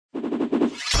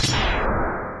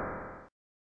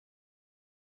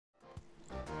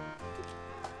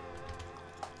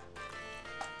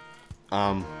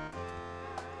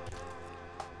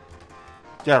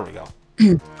There we go.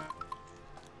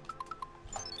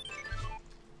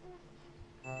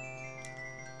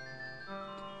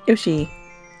 Yoshi.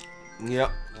 Yep.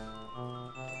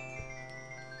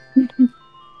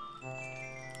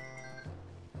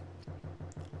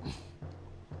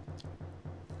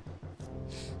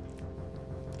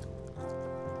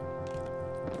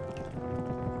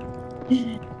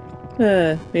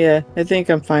 Yeah, I think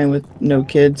I'm fine with no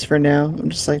kids for now. I'm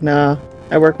just like, nah,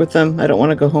 I work with them. I don't want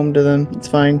to go home to them. It's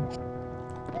fine.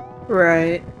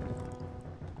 Right.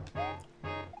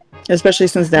 Especially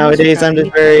since nowadays I'm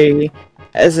just very,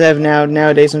 as of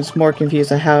nowadays I'm just more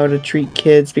confused on how to treat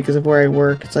kids because of where I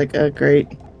work. It's like, great.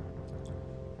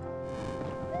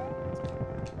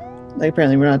 Like,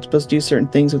 apparently we're not supposed to do certain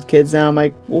things with kids now. I'm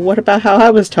like, well, what about how I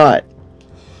was taught?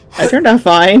 I turned out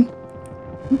fine.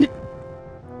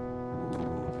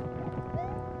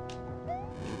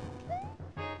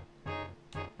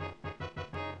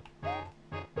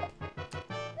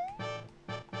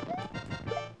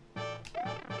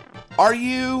 Are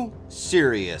you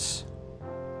serious?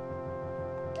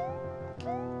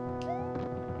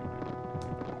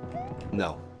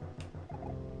 No.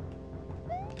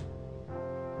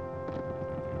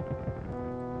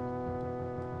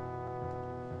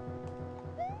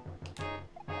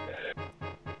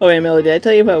 Oh wait, Melody, did I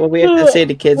tell you about what we have to say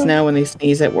to kids now when they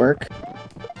sneeze at work?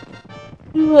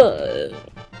 I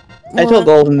told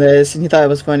Golden this, and he thought it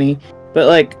was funny. But,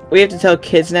 like, we have to tell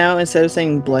kids now, instead of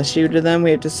saying bless you to them,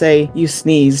 we have to say, you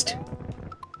sneezed.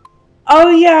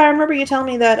 Oh, yeah, I remember you telling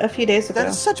me that a few days ago. That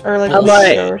is such or like bullshit. a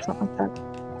week ago or something like that.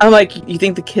 I'm like, you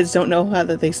think the kids don't know how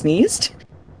that they sneezed?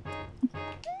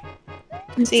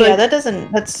 See, like, yeah, that doesn't,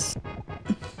 that's...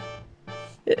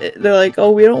 They're like,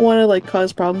 oh, we don't want to, like,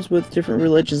 cause problems with different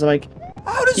religions. I'm like,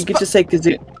 you could just say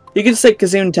kazoon. You could just say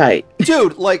kazoon tight.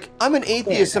 Dude, like, I'm an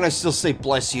atheist and I still say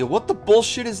bless you. What the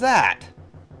bullshit is that?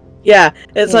 Yeah,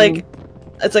 it's like,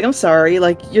 I'm sorry.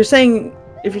 Like, you're saying,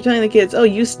 if you're telling the kids, oh,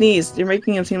 you sneezed, you're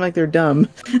making them seem like they're dumb.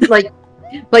 like,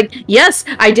 yes,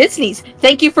 I did sneeze.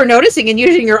 Thank you for noticing and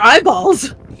using your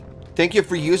eyeballs. Thank you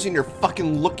for using your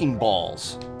fucking looking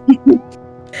balls.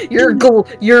 Your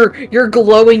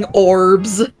glowing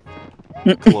orbs.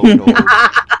 Glowing orbs.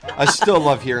 I still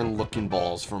love hearing looking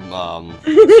balls from, Solar.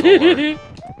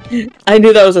 I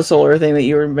knew that was a Solar thing that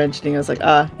you were mentioning. I was like,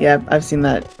 yeah, I've seen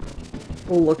that.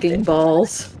 Looking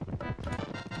balls.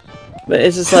 But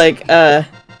it's just like,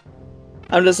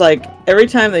 I'm just like, every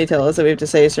time they tell us that we have to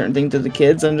say a certain thing to the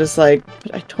kids, I'm just like,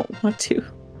 but I don't want to.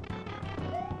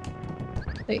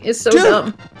 It's so Dude,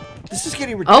 dumb. This is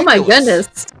getting ridiculous. Oh my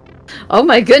goodness. Oh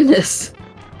my goodness.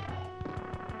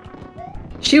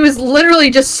 She was literally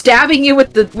just stabbing you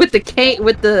with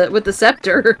the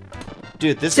scepter.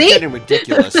 Dude, this is getting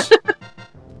ridiculous.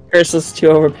 Ursa's too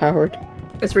overpowered.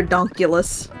 It's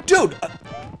redonkulous. Dude!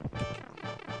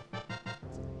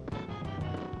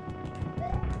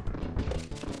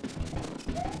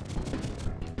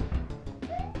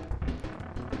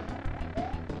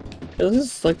 This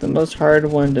is like the most hard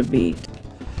one to beat.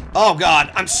 Oh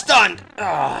god, I'm stunned!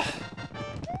 Ugh.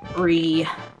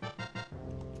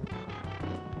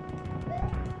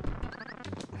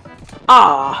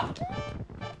 Ah.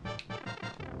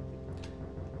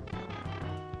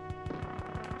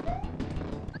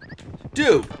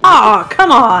 Dude! Ah,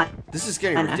 come on! This is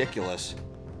getting ridiculous.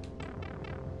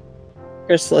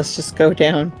 Chris, let's just go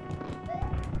down.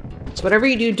 So whatever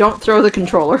you do, don't throw the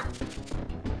controller.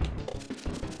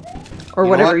 Or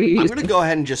whatever you use. I'm gonna go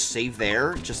ahead and just save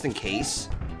there, just in case.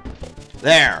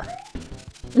 There!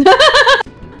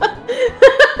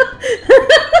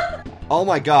 Oh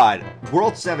my god.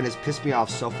 World 7 has pissed me off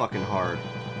so fucking hard.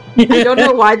 I don't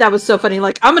know why that was so funny.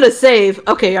 Like, I'm gonna save.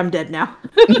 Okay, I'm dead now.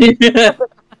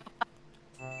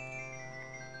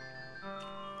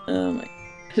 Oh my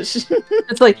gosh.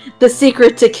 It's like the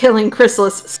secret to killing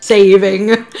Chrysalis,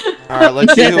 saving. Alright,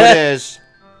 let's see who it is.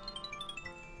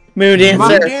 Moon Dancer.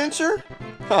 Moon Dancer?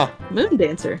 Huh. Moon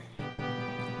Dancer.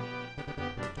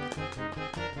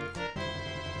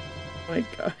 Oh my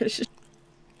gosh.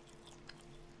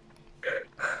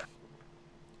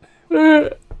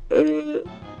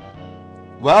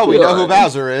 Well, we know who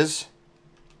Bowser is.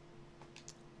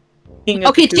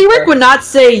 Okay, T-Rick would not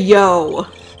say yo.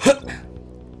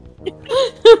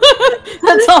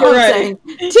 That's all I'm saying.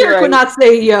 T-Rick would not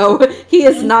say yo. He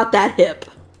is not that hip.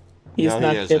 He's No,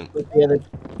 not hip with the other.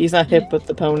 He's not hip with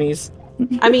the ponies.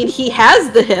 I mean, he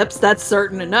has the hips. That's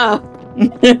certain enough.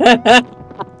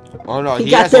 Oh no,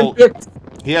 He got them hips.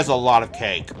 he has a lot of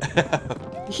cake.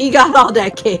 He got all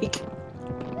that cake.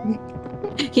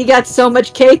 He got so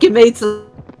much cake it made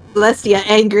Celestia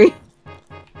angry.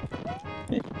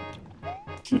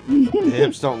 The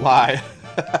hips don't lie.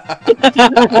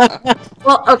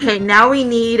 Well, okay, now we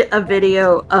need a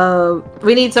video of...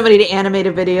 We need somebody to animate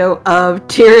a video of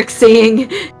Tyrek singing...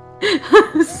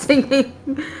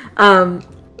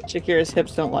 Shakira's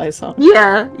Hips Don't Lie song.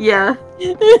 Yeah.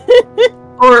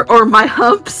 or My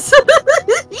Humps.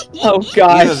 Oh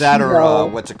gosh. Either that or,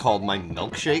 what's it called? My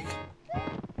Milkshake?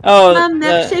 Oh, My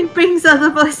milkshake brings other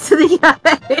boys to the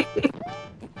eye.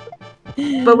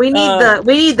 But we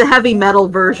need the heavy metal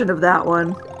version of that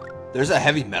one. There's a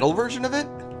heavy metal version of it?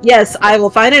 Yes, I will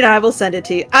find it and I will send it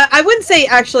to you. I wouldn't say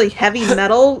actually heavy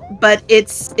metal, but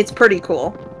it's pretty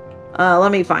cool.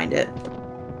 Let me find it.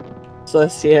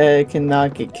 Celestia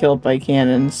cannot get killed by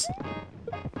cannons.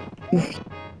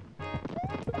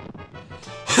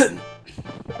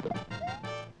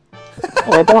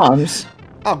 Or bombs.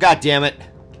 Oh, god damn it.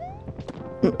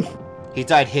 He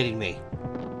died hitting me.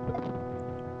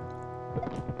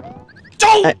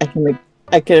 I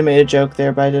could have made a joke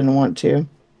there, but I didn't want to.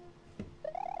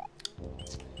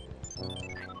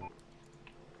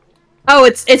 Oh,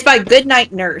 it's by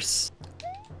Goodnight Nurse.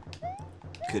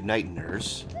 Goodnight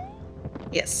Nurse?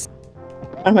 Yes.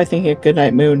 Why am I thinking of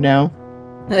Goodnight Moon now?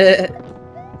 Okay,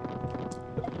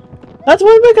 That's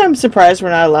one thing I'm surprised we're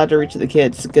not allowed to reach the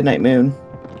kids. Goodnight Moon.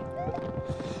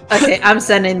 I'm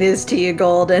sending this to you,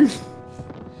 Golden.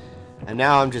 And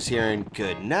now I'm just hearing,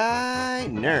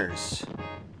 Goodnight Nurse.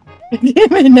 Damn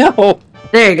it, no!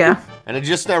 There you go. And I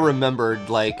just now remembered,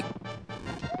 like...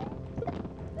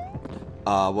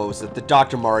 what was it? The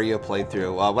Dr. Mario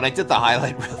playthrough. When I did the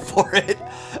highlight reel for it,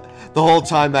 the whole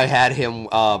time I had him,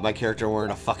 my character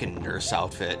wearing a fucking nurse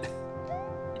outfit.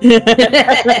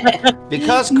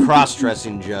 Because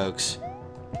cross-dressing jokes.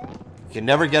 You can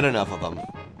never get enough of them.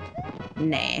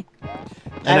 Nah.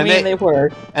 I mean, they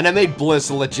were. And I made Bliss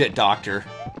a legit doctor.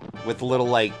 With a little,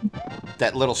 like,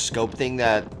 that little scope thing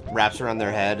that wraps around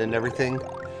their head and everything.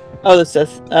 Oh, the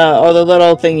stuff. Oh, the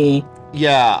little thingy.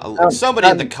 Yeah, somebody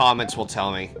in the comments will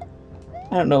tell me.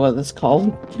 I don't know what it's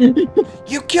called.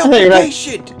 You killed the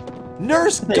patient!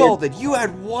 Nurse Golden, you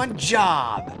had one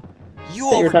job!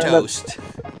 You overdosed!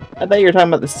 I thought you were talking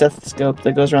about the stethoscope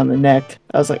that goes around the neck.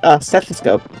 I was like,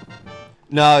 stethoscope.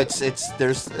 No,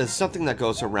 there's something that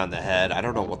goes around the head. I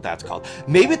don't know what that's called.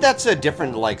 Maybe that's a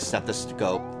different, like,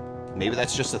 stethoscope. Maybe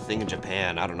that's just a thing in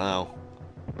Japan. I don't know.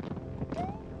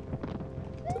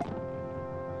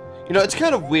 You know, it's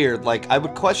kind of weird. Like, I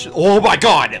would question... Oh my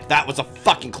god! If that was a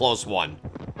fucking close one.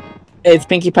 It's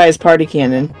Pinkie Pie's party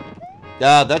cannon.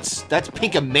 That's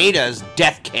Pinkamada's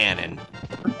death cannon.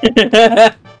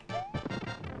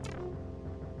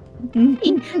 I'm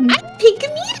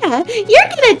Pinkamita! You're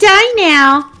gonna die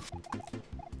now!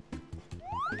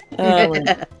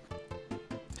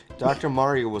 Dr.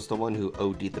 Mario was the one who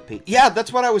OD'd the patient. Yeah,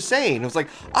 that's what I was saying. It was like,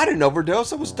 I didn't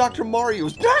overdose. It was Dr. Mario. It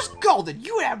was Nurse Golden.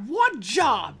 You had one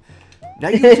job. Now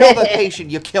you killed the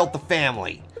patient. You killed the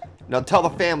family. Now tell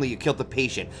the family you killed the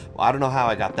patient. Well, I don't know how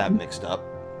I got that mixed up.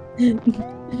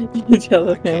 Tell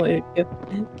the family.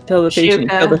 Tell the patient.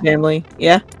 Kill the family.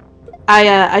 Yeah.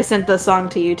 I sent the song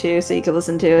to you too, so you could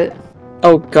listen to it.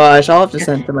 Oh gosh, I'll have to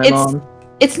send it to my mom.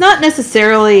 It's not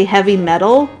necessarily heavy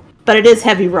metal, but it is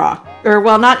heavy rock. Or,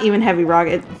 well, not even heavy rock.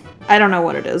 I don't know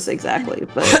what it is exactly,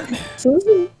 but... So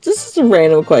this is a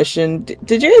random question.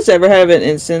 Did you guys ever have an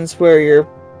instance where your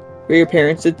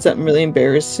parents did something really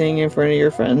embarrassing in front of your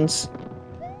friends?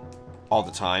 All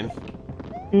the time.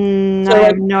 I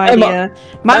have no idea.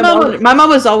 My mom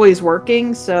was always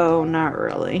working, so not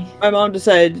really. My mom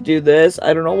decided to do this.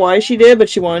 I don't know why she did, but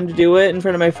she wanted to do it in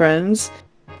front of my friends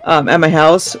at my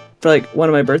house for like one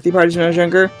of my birthday parties when I was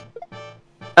younger.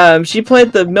 She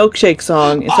played the Milkshake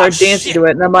song and started dancing to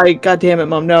it, and I'm like, God damn it,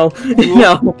 Mom, no.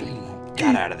 No.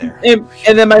 Got out of there.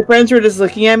 And then my friends were just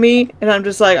looking at me, and I'm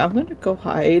just like, I'm gonna go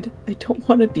hide. I don't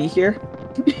want to be here.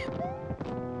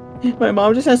 My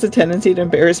mom just has a tendency to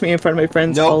embarrass me in front of my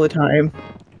friends all the time.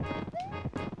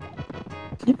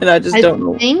 And I just don't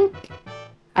know.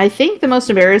 I think the most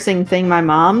embarrassing thing my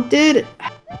mom did...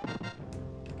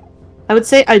 I would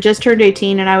say I just turned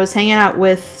 18, and I was hanging out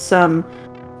with some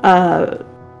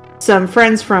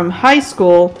friends from high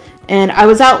school, and I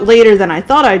was out later than I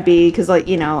thought I'd be because, like,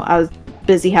 you know, I was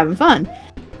busy having fun.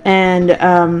 And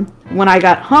when I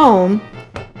got home,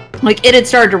 like, it had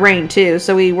started to rain too,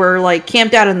 so we were like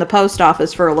camped out in the post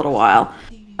office for a little while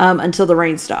until the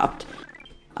rain stopped.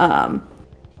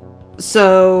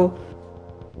 So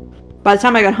by the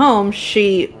time I got home,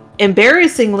 she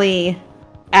embarrassingly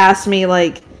asked me,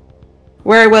 like,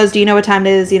 where I was, do you know what time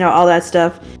it is, you know, all that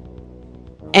stuff.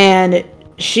 And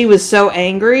she was so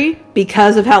angry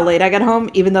because of how late I got home,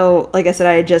 even though, like I said,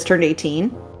 I had just turned 18.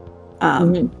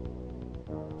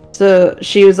 So So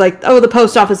she was like, oh, the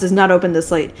post office is not open this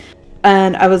late.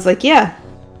 And I was like, yeah,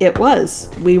 it was.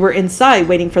 We were inside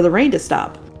waiting for the rain to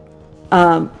stop.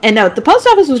 And no, the post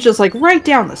office was just like right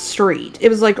down the street. It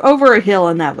was like over a hill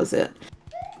and that was it.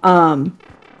 And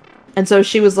so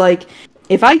she was like,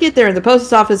 if I get there and the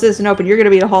post office isn't open, you're going to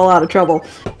be in a whole lot of trouble.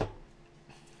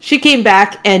 She came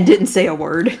back and didn't say a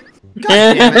word.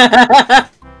 God damn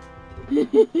it.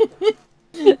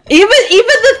 Even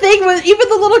the thing was, even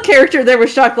the little character there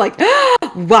was shocked, like,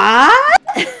 what?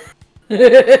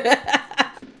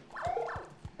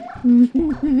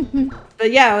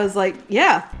 But yeah, I was like,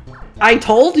 yeah, I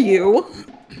told you.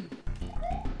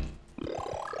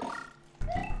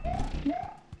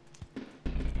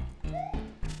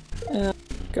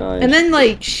 God. And then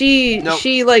like she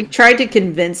like tried to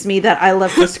convince me that I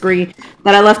left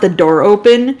the door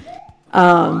open,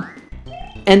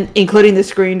 and including the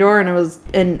screen door,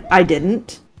 and I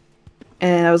didn't,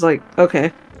 and I was like,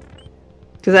 okay,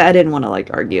 because I didn't want to like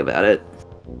argue about it.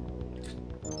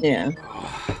 Yeah.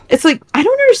 It's like, I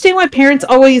don't understand why parents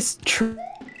always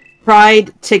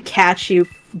tried to catch you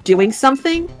doing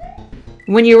something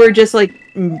when you were just like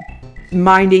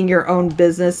minding your own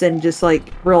business and just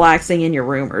like relaxing in your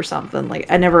room or something. Like,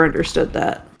 I never understood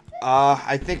that.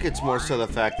 I think it's more so the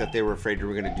fact that they were afraid you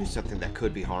were going to do something that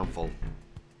could be harmful.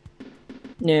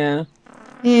 Yeah.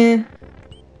 Yeah.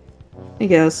 I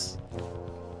guess.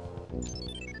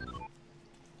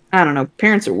 I don't know.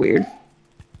 Parents are weird.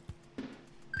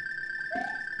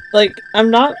 Like, I've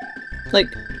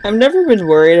never been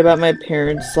worried about my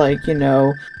parents, like, you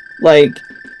know, like,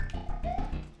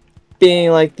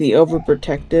 being, like, the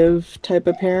overprotective type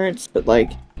of parents, but,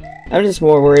 like, I'm just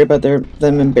more worried about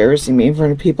them embarrassing me in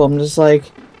front of people. I'm just like...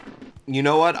 You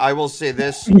know what? I will say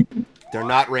this. They're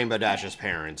not Rainbow Dash's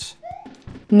parents.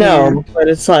 No, but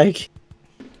it's like...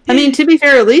 I mean, to be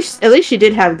fair, at least she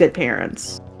did have good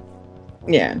parents.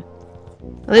 Yeah.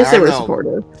 At least they were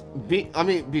supportive. Be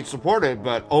supportive,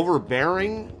 but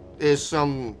overbearing was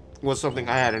something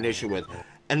I had an issue with.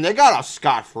 And they got off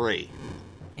scot-free.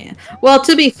 Yeah. Well,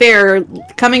 to be fair,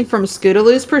 coming from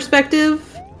Scootaloo's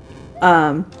perspective,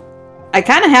 I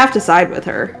kind of have to side with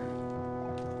her.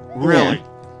 Really? Yeah.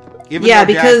 Even though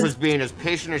because Dash was being as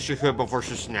patient as she could before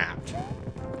she snapped.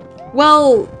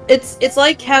 Well, it's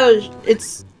like how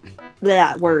it's...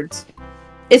 words.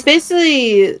 It's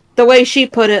basically the way she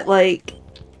put it, like...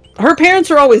 Her parents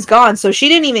were always gone, so she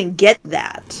didn't even get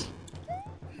that.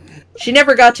 She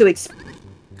never got to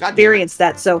experience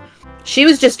that, so she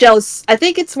was just jealous. I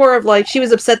think it's more of like she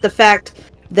was upset the fact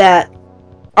that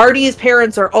Artie's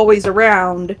parents are always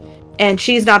around, and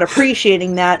she's not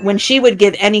appreciating that when she would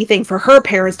give anything for her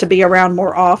parents to be around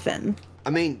more often. I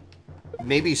mean,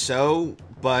 maybe so,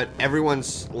 but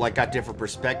everyone's like got different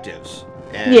perspectives.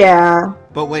 And, yeah.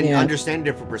 But when you understand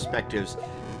different perspectives,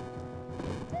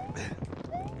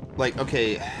 like,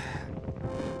 okay,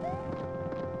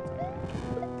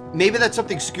 maybe that's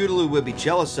something Scootaloo would be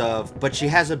jealous of, but she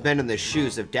hasn't been in the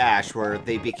shoes of Dash where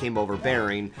they became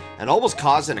overbearing and almost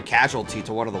causing a casualty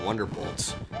to one of the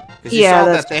Wonderbolts. Because you saw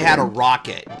that they had a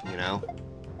rocket, you know?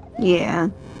 Yeah.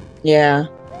 Yeah.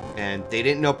 And they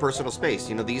didn't know personal space.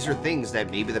 You know, these are things that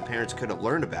maybe the parents could have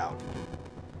learned about.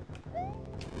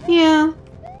 Yeah.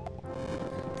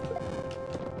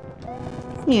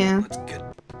 Yeah. That's good.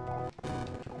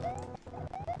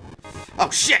 Oh,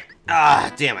 shit!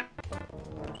 Ah, damn it.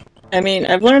 I mean,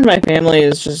 I've learned my family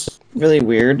is just really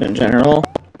weird in general.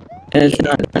 And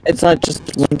it's not just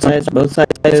one side, it's both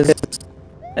sides. I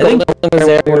think I was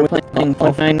there when we were playing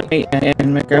golf night,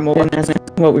 and my grandma asked me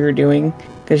what we were doing,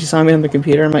 because she saw me on the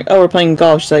computer. I'm like, oh, we're playing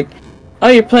golf. She's like, oh,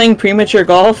 you're playing premature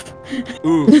golf?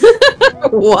 Oof.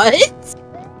 What?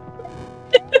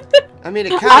 I mean,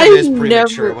 it kind of is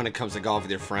premature when it comes to golf with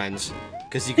your friends,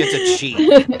 because you get to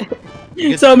cheat.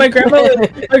 So my grandma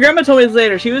told me this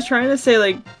later. She was trying to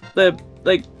say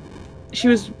she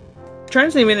was trying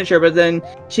to say miniature, but then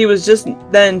she was just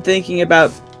then thinking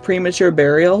about premature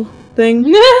burial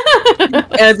thing,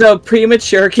 and so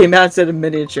premature came out instead of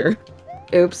miniature.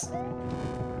 Oops.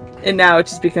 And now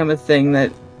it's just become a thing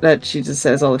that she just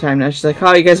says all the time now. She's like,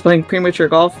 "Oh, you guys playing premature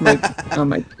golf?" I'm like, "Oh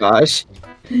my gosh."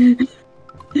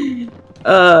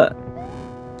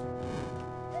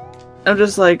 I'm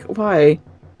just like, why?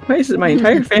 Why is it my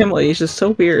entire family? It's just so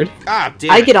weird. Ah,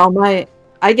 damn I get all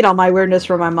my weirdness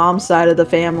from my mom's side of the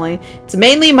family. It's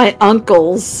mainly my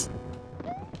uncles.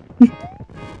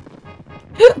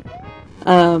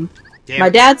 My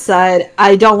dad's side,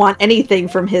 I don't want anything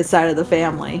from his side of the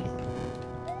family.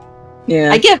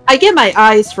 Yeah. I get my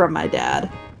eyes from my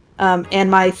dad.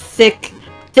 And my thick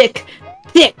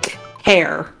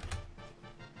hair.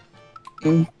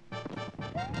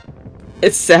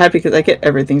 It's sad because I get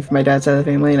everything from my dad's side of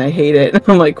the family and I hate it.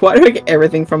 I'm like, why do I get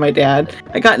everything from my dad?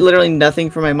 I got literally nothing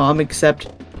from my mom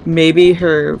except maybe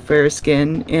her fair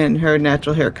skin and her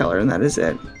natural hair color, and that is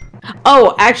it.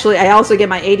 Oh, actually, I also get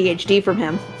my ADHD from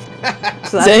him.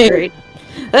 So that's Same. great.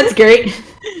 That's great.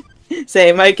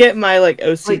 Same. I get my like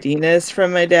OCD-ness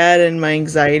from my dad and my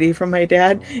anxiety from my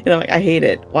dad, and I'm like, I hate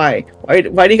it. Why? Why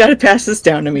do you gotta pass this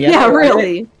down to me? Yeah,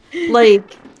 really.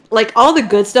 Like all the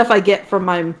good stuff I get from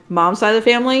my mom's side of the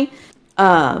family,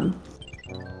 and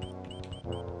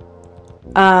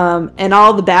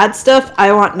all the bad stuff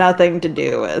I want nothing to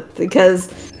do with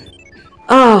because,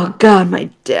 oh god, my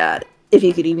dad, if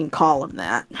you could even call him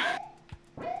that.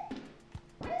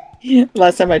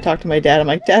 Last time I talked to my dad, I'm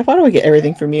like, Dad, why do I get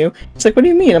everything from you? He's like, what do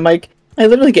you mean? I'm like, I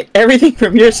literally get everything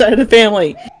from your side of the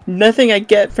family. Nothing I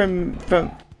get from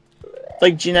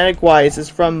like genetic wise is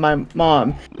from my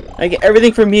mom. I get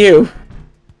everything from you.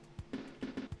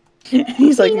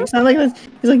 He's like, you sound like that's.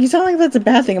 He's like, you sound like that's a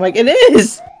bad thing. I'm like, it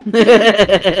is.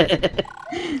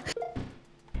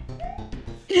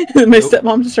 My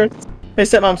stepmom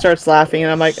starts laughing,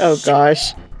 and I'm like, oh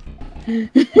gosh.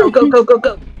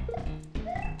 Go.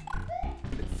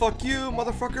 Fuck you,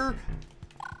 motherfucker.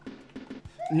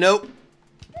 Nope.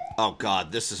 Oh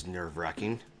god, this is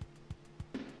nerve-wracking.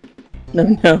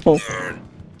 No.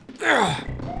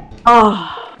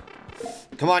 Oh.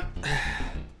 Come on.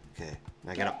 Okay,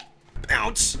 I gotta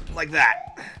bounce like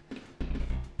that.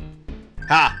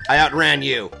 Ha! I outran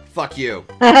you. Fuck you.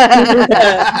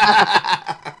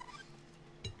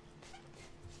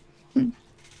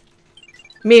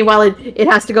 Meanwhile, it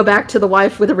has to go back to the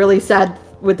wife with a really sad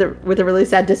really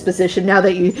sad disposition now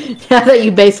that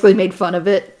you basically made fun of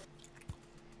it.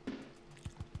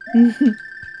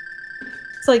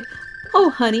 It's like, oh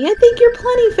honey, I think you're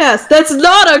plenty fast. That's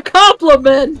not a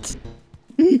compliment.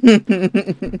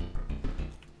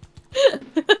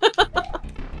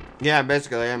 Yeah,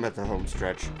 basically I am at the home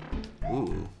stretch.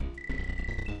 Ooh.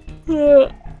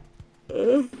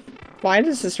 Why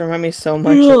does this remind me so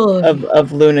much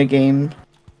of Luna game?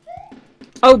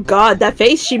 Oh god, that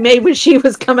face she made when she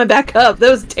was coming back up, that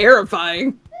was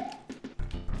terrifying.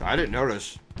 I didn't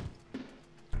notice.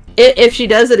 If she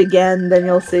does it again, then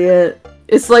you'll see it.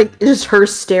 It's like just her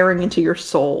staring into your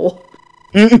soul.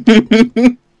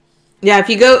 Yeah, if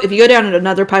you go down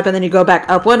another pipe and then you go back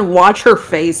up one, watch her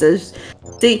faces.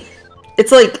 See,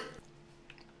 it's like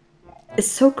it's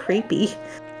so creepy.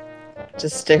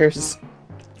 Just stares.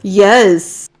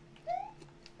 Yes.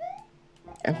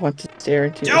 I want to stare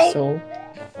into your soul.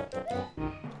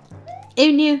 Oh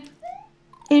no.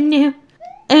 Oh no.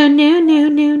 Oh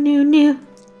no.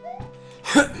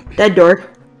 Dead door.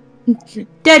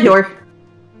 Dead door.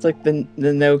 It's like the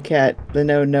no cat. The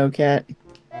no cat.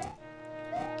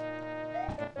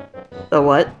 The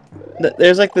what?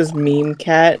 There's like this meme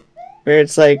cat where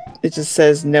it's like it just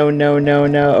says no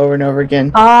over and over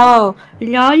again. Oh,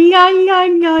 la la la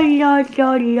la la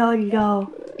la la.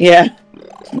 Yeah.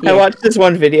 I watched this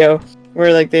one video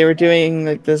where like they were doing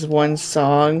like this one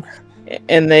song,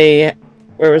 and where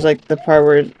it was like the part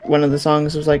where one of the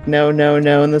songs was like no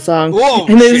in the song. Whoa,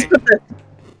 and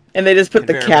they just put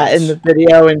the cat in the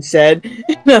video instead.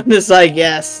 And I'm just like,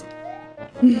 yes.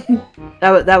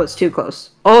 That was too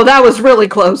close. Oh, that was really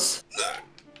close.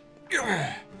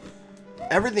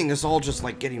 Everything is all just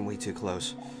like getting way too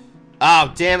close.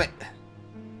 Oh, damn it.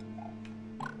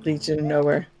 Leads you to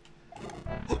nowhere.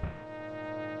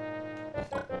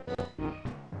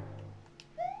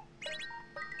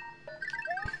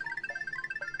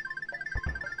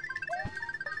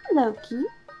 Loki.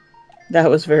 That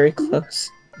was very close.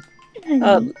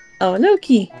 Oh,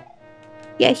 Loki.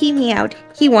 Yeah, he meowed.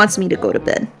 He wants me to go to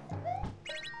bed.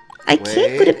 I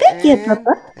can't go to bed yet,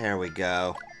 Papa. There we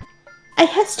go. I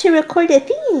has to record a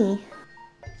thingy.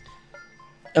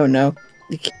 Oh no.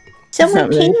 Someone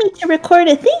paid me to record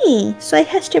a thingy, so I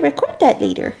has to record that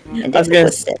later. And I was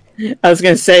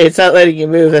gonna say it's not letting you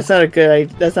move. That's not a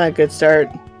good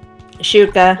start.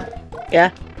 Shuka.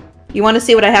 Yeah. You want to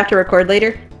see what I have to record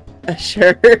later?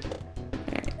 Sure.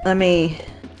 Let me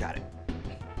Got it.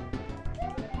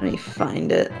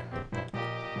 find it.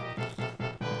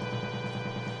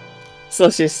 So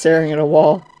she's staring at a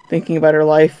wall, thinking about her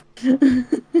life.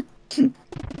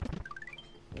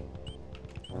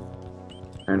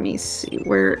 Let me see.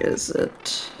 Where is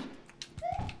it?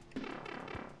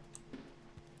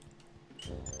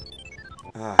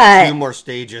 2 more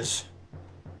stages.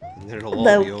 And then it'll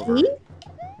all be over.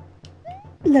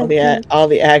 All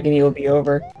the agony will be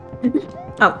over.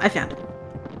 Oh, I found it.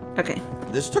 Okay.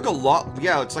 This took a lot.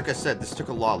 Yeah, it's like I said. This took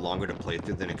a lot longer to play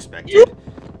through than expected.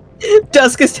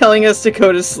 Dusk is telling us to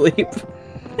go to sleep.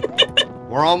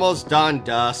 We're almost done,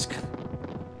 Dusk.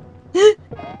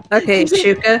 Okay,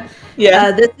 Shuka.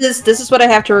 Yeah. This is what I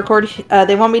have to record.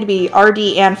 They want me to be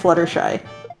RD and Fluttershy.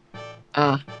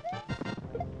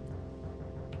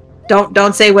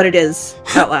 Don't say what it is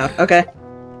out loud, okay?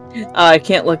 I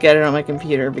can't look at it on my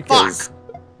computer because...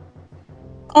 Fuck!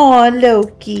 Aw,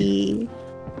 Loki.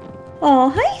 Aw,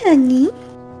 hi, honey.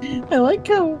 I like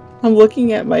how I'm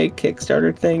looking at my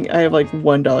Kickstarter thing. I have like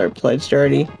 $1 pledged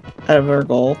already out of our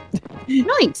goal.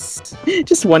 Nice.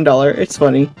 Just $1. It's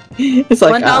funny. It's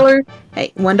like $1.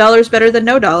 Hey, $1 better than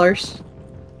no dollars.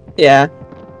 Yeah.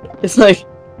 It's like,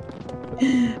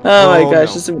 oh my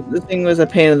gosh, no. the thing was a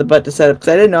pain in the butt to set up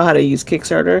because I didn't know how to use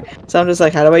Kickstarter. So I'm just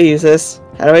like, how do I use this?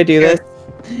 How do I do this?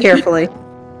 Carefully.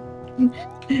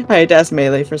 I had to ask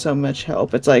Melee for so much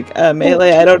help. It's like,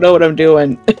 Melee, I don't know what I'm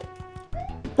doing.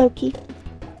 Loki.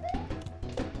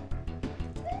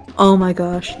 Oh my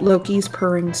gosh, Loki's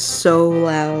purring so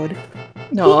loud.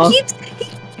 No. He's trying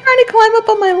to climb up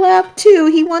on my lap too.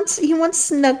 He wants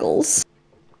snuggles.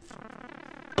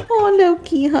 Oh,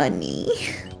 Loki, honey.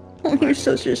 Oh, you're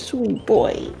such a sweet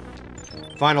boy.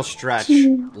 Final stretch.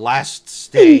 Last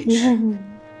stage. I'm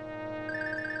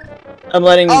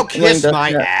letting. Oh, I'm letting kiss Dusk my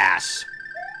know. ass.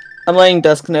 I'm letting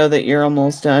Dusk know that you're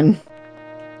almost done.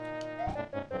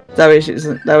 That way she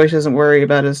doesn't worry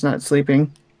about us not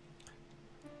sleeping.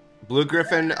 Blue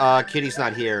Griffin, Kitty's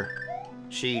not here.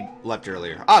 She left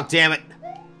earlier. Oh, damn it.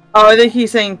 Oh, I think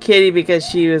he's saying Kitty because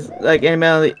she was like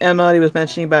Emily was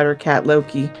mentioning about her cat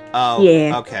Loki. Oh,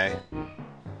 Yeah. okay.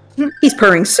 He's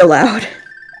purring so loud.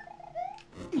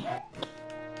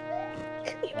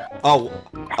 Oh,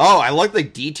 I like the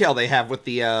detail they have with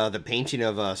the painting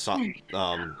of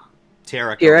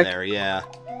Tarek over there. Yeah.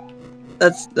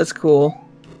 That's cool.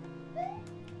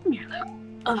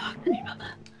 Oh, come here,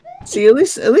 Mama. See, at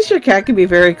least your cat can be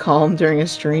very calm during a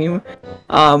stream.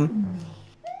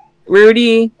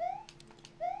 Rudy,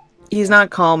 he's not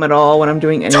calm at all when I'm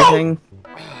doing anything.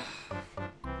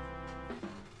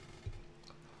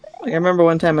 Like, I remember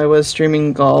one time I was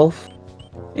streaming golf,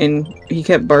 and he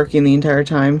kept barking the entire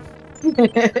time.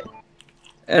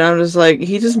 And I'm just like,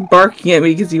 he's just barking at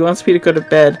me because he wants me to go to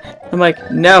bed. I'm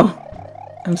like, no,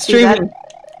 I'm streaming.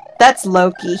 That's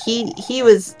Loki. He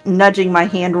was nudging my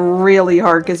hand really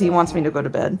hard because he wants me to go to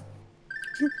bed.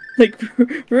 Like,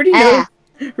 Rudy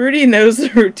knows the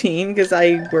routine because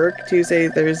I work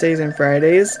Tuesdays, Thursdays, and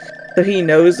Fridays. So he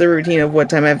knows the routine of what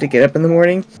time I have to get up in the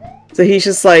morning. So he's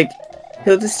just like,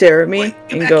 he'll just stare at me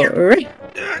and go,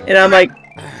 and I'm like,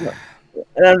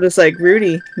 and I'm just like,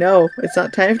 Rudy, no, it's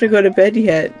not time to go to bed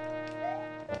yet.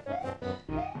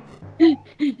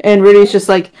 And Rudy's just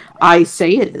like, I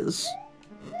say it is,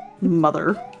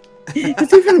 mother.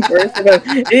 It's even worse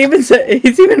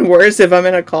it's even worse if I'm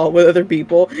in a call with other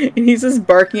people and he's just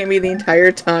barking at me the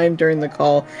entire time during the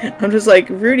call. I'm just like,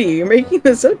 Rudy, you're making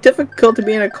this so difficult to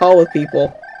be in a call with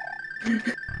people.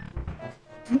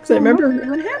 Because I remember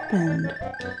what happened.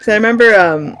 Because I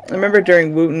remember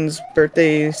during Wooten's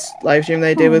birthday live stream that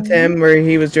I did with him, where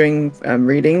he was doing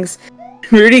readings.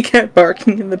 Rudy kept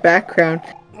barking in the background,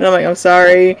 and I'm like, I'm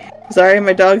sorry,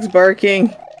 my dog's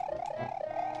barking.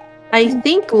 I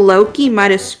think Loki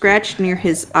might have scratched near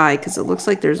his eye because it looks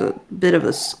like there's a bit of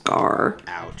a scar.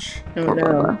 Ouch. Oh Poor no.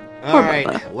 Bubba. All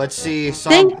right, let's see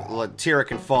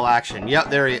Tarek in full action. Yep,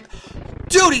 there he is.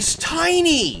 Dude, he's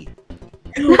tiny!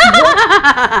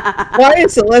 Why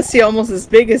is Celestia almost as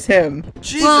big as him?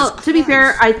 Jesus Well, to be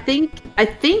fair, Christ. I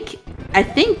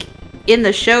think in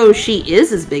the show she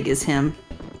is as big as him.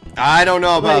 I don't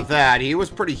know about like- that. He was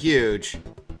pretty huge.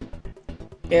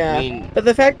 Yeah, I mean- but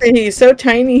the fact that he's so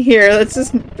tiny here, that's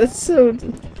so...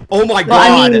 Oh my Well,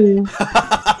 I god! mean-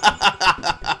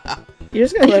 You're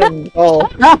just gonna let him fall.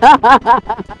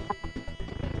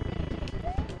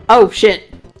 Oh shit.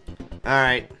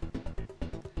 Alright,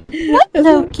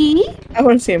 Loki. I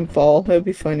want to see him fall. That would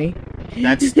be funny.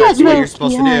 that's what you're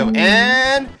supposed to do.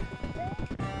 And...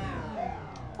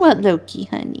 What, Loki,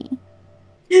 honey?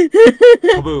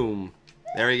 boom.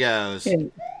 There he goes.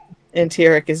 And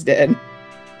Tarek is dead.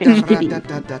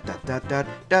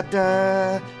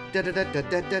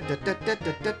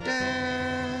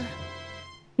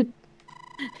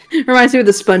 Reminds me of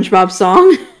the SpongeBob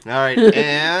song. Alright,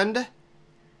 and...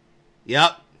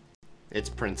 Yep. It's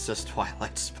Princess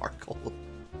Twilight Sparkle.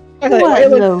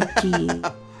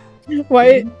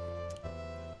 Why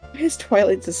does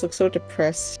Twilight just look so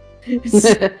depressed?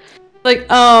 Like,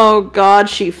 oh god,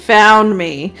 she found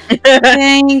me.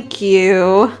 Thank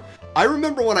you. I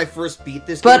remember when I first beat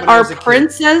this game But when I our was a kid.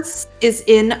 princess is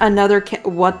in another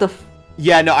what the f-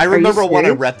 Yeah, no, I remember when I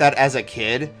serious? read that as a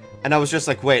kid. And I was just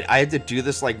like, wait, I had to do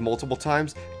this like multiple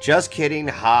times? Just kidding,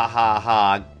 ha ha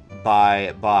ha,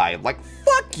 bye bye. Like,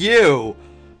 fuck you!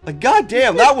 Like,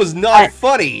 goddamn, that was not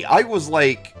funny. I was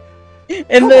like,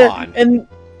 come on.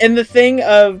 And the thing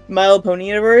of My Little Pony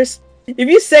universe, if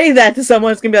you say that to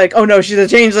someone, it's gonna be like, oh no, she's a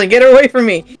changeling, get her away from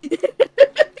me.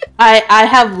 I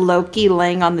have Loki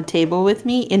laying on the table with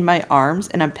me in my arms,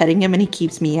 and I'm petting him, and he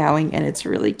keeps meowing, and it's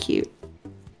really cute.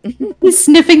 He's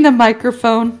sniffing the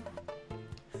microphone.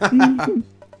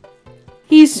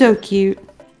 He's so cute.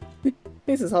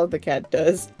 This is all the cat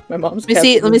does. My mom's cat.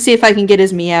 Let me see if I can get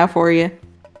his meow for you.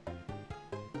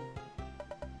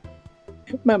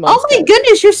 My mom's oh my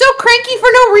goodness, you're so cranky for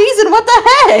no reason. What the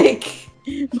heck?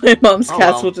 My mom's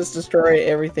cats will just destroy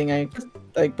everything I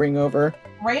like bring over.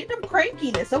 Random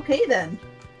crankiness. Okay then.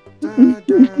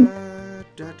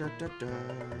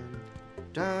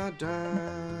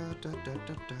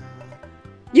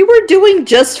 You were doing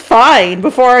just fine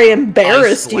before I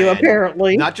embarrassed Iceland. you,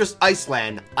 apparently. Not just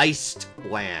Iceland, Iced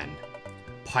Land.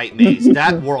 Pipe maze.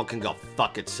 That world can go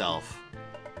fuck itself.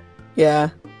 Yeah.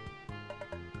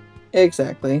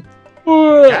 Exactly.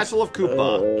 Castle of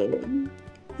Koopa.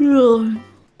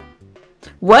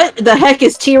 What the heck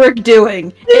is T-Rex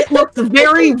doing? It looks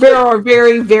very, very,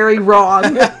 very, very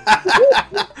wrong.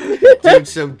 Doing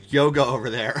some yoga over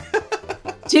there.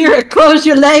 T-Rex, close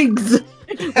your legs.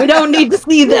 We don't need to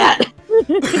see that.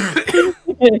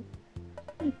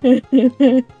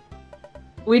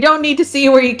 We don't need to see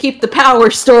where you keep the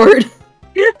power stored.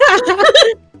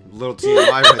 Little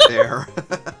TMI right there.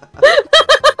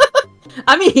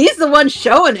 I mean, he's the one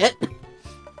showing it.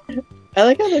 I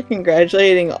like how they're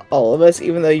congratulating all of us,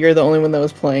 even though you're the only one that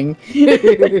was playing.